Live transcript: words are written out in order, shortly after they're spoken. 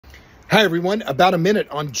Hi, everyone. About a minute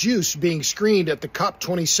on juice being screened at the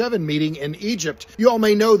COP27 meeting in Egypt. You all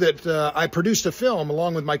may know that I produced a film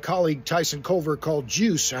along with my colleague Tyson Culver called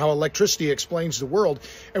Juice, How Electricity Explains the World.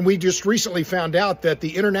 And we just recently found out that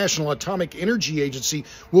the International Atomic Energy Agency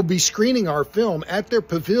will be screening our film at their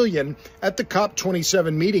pavilion at the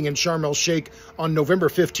COP27 meeting in Sharm el-Sheikh on November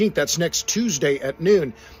 15th. That's next Tuesday at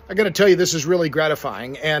noon. I got to tell you, this is really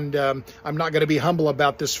gratifying, and I'm not going to be humble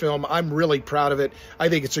about this film. I'm really proud of it. I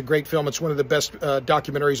think it's a great film. It's one of the best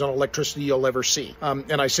documentaries on electricity you'll ever see.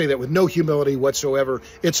 And I say that with no humility whatsoever.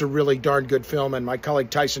 It's a really darn good film, and my colleague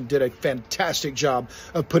Tyson did a fantastic job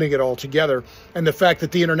of putting it all together. And the fact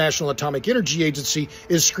that the International Atomic Energy Agency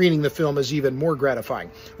is screening the film is even more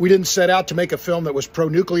gratifying. We didn't set out to make a film that was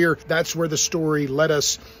pro-nuclear. That's where the story led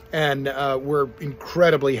us, and we're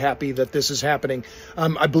incredibly happy that this is happening.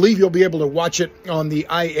 I believe you'll be able to watch it on the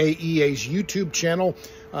IAEA's YouTube channel.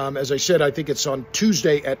 As I said, I think it's on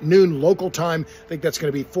Tuesday at noon local time. I think that's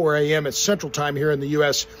going to be 4 a.m. It's Central Time here in the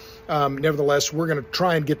U.S. Nevertheless, we're going to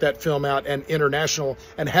try and get that film out and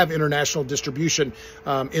have international distribution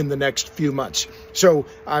in the next few months. So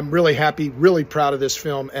I'm really happy, really proud of this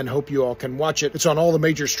film, and hope you all can watch it. It's on all the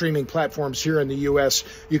major streaming platforms here in the U.S.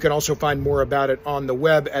 You can also find more about it on the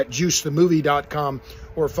web at juicethemovie.com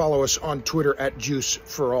or follow us on Twitter at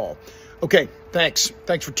juiceforall. Okay, thanks.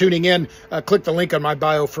 Thanks for tuning in. Click the link on my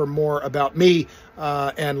bio for more about me,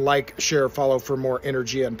 and like, share, follow for more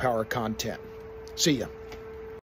energy and power content. See ya.